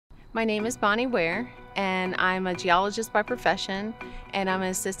My name is Bonnie Ware, and I'm a geologist by profession, and I'm an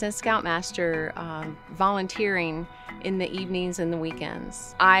assistant scoutmaster volunteering in the evenings and the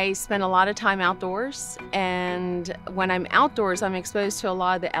weekends. I spend a lot of time outdoors, and when I'm outdoors, I'm exposed to a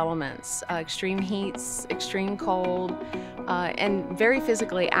lot of the elements, extreme heats, extreme cold, and very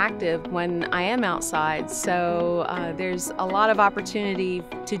physically active when I am outside. So there's a lot of opportunity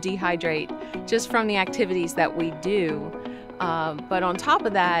to dehydrate just from the activities that we do. But on top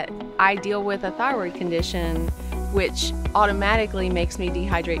of that, I deal with a thyroid condition which automatically makes me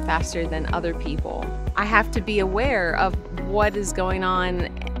dehydrate faster than other people. I have to be aware of what is going on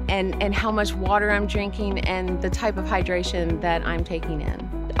and how much water I'm drinking and the type of hydration that I'm taking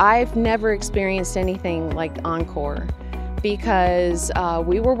in. I've never experienced anything like Encour because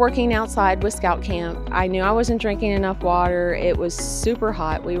we were working outside with Scout Camp. I knew I wasn't drinking enough water. It was super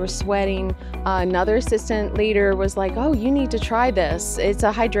hot. We were sweating. Another assistant leader was like, "Oh, you need to try this. It's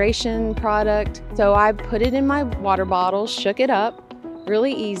a hydration product." So I put it in my water bottle, shook it up,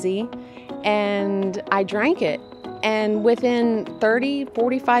 really easy, and I drank it. And within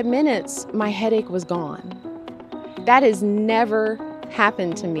 30-45 minutes, my headache was gone. That has never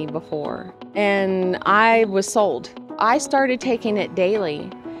happened to me before. And I was sold. I started taking it daily,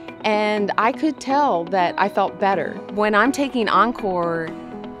 and I could tell that I felt better. When I'm taking Encour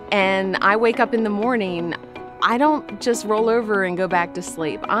and I wake up in the morning, I don't just roll over and go back to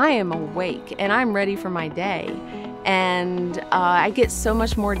sleep. I am awake and I'm ready for my day. And I get so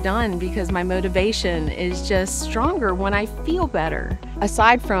much more done because my motivation is just stronger when I feel better.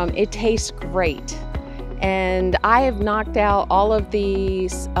 Aside from it tastes great. And I have knocked out all of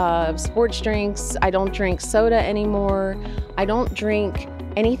these sports drinks. I don't drink soda anymore. I don't drink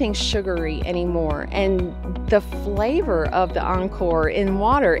anything sugary anymore. And the flavor of the Encour in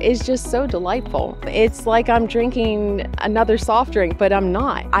water is just so delightful. It's like I'm drinking another soft drink, but I'm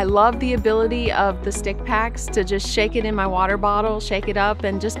not. I love the ability of the stick packs to just shake it in my water bottle, shake it up,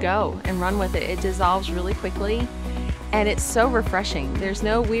 and just go and run with it. It dissolves really quickly. And it's so refreshing. There's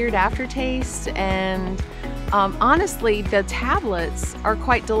no weird aftertaste, and honestly, the tablets are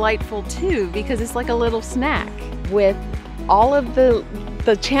quite delightful too because it's like a little snack. With all of the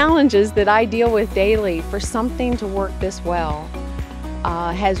challenges that I deal with daily, for something to work this well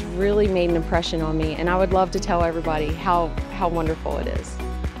has really made an impression on me, and I would love to tell everybody how wonderful it is.